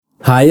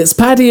Hi, it's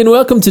Paddy and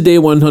welcome to day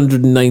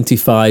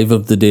 195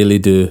 of the Daily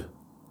Do.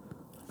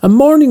 A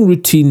morning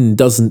routine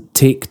doesn't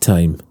take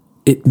time,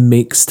 it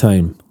makes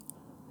time.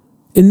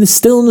 In the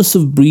stillness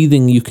of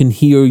breathing you can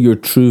hear your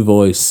true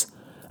voice,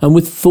 and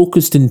with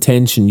focused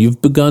intention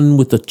you've begun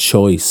with a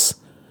choice.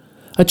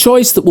 A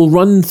choice that will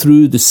run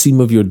through the seam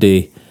of your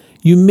day.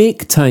 You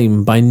make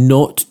time by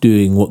not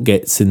doing what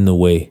gets in the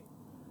way.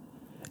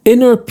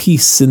 Inner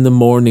peace in the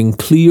morning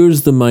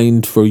clears the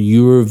mind for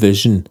your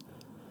vision.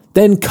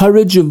 Then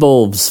courage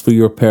evolves for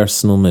your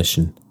personal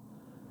mission.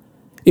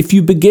 If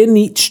you begin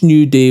each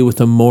new day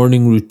with a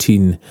morning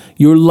routine,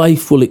 your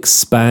life will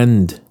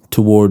expand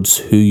towards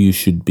who you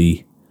should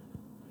be.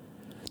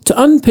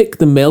 To unpick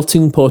the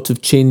melting pot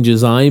of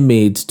changes I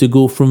made to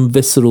go from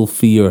visceral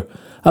fear,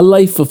 a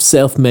life of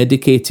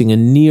self-medicating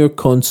and near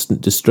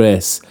constant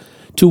distress,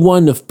 to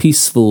one of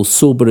peaceful,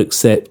 sober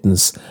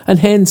acceptance, and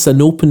hence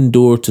an open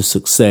door to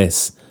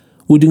success,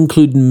 would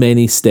include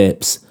many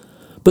steps.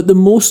 But the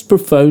most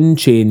profound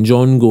change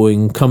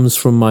ongoing comes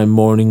from my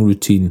morning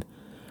routine.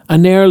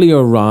 An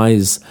earlier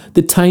rise,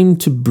 the time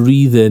to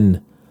breathe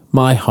in,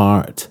 my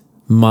heart,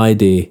 my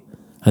day,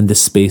 and the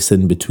space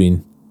in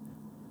between.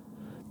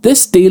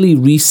 This daily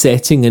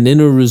resetting and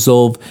inner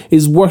resolve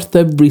is worth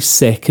every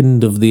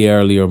second of the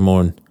earlier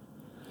morn.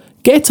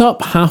 Get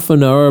up half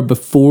an hour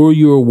before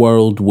your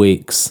world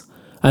wakes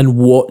and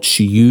watch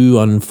you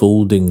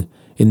unfolding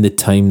in the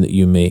time that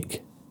you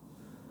make.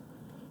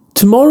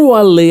 Tomorrow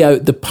I'll lay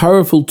out the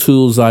powerful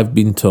tools I've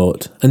been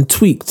taught and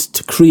tweaked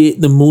to create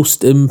the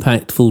most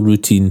impactful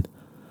routine.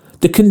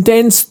 The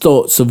condensed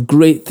thoughts of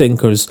great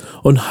thinkers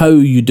on how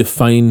you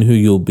define who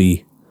you'll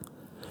be.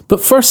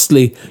 But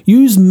firstly,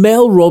 use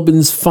Mel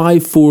Robbins'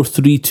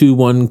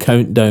 5-4-3-2-1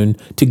 countdown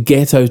to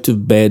get out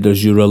of bed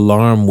as your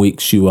alarm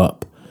wakes you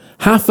up.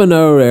 Half an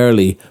hour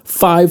early,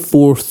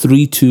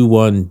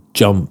 5-4-3-2-1,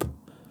 jump.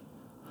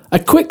 A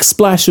quick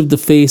splash of the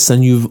face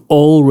and you've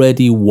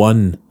already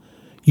won.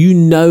 You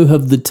now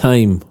have the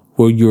time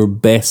where your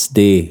best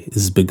day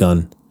is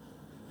begun.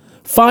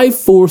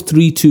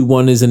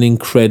 5-4-3-2-1 is an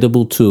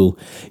incredible tool.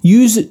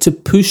 Use it to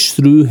push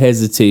through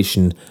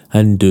hesitation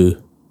and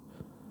do.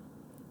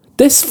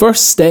 This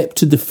first step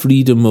to the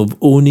freedom of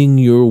owning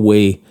your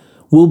way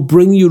will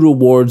bring you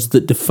rewards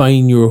that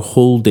define your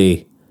whole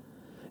day.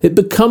 It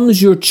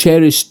becomes your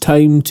cherished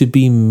time to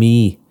be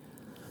me,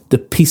 the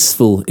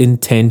peaceful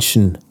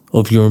intention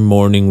of your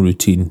morning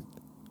routine.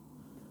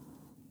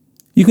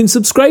 You can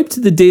subscribe to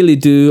The Daily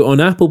Do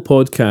on Apple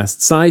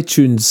Podcasts,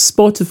 iTunes,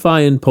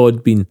 Spotify and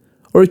Podbean.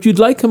 Or if you'd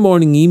like a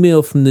morning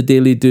email from The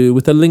Daily Do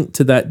with a link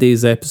to that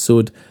day's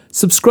episode,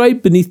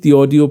 subscribe beneath the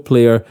audio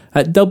player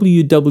at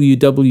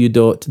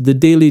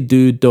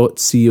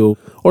www.thedailydo.co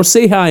or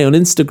say hi on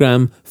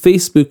Instagram,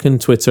 Facebook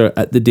and Twitter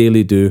at The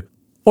Daily Do.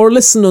 Or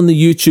listen on the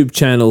YouTube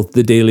channel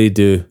The Daily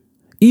Do.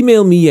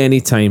 Email me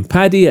anytime,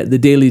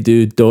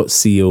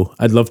 paddy@thedailydo.co.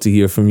 I'd love to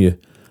hear from you.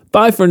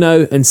 Bye for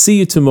now and see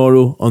you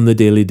tomorrow on The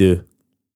Daily Do.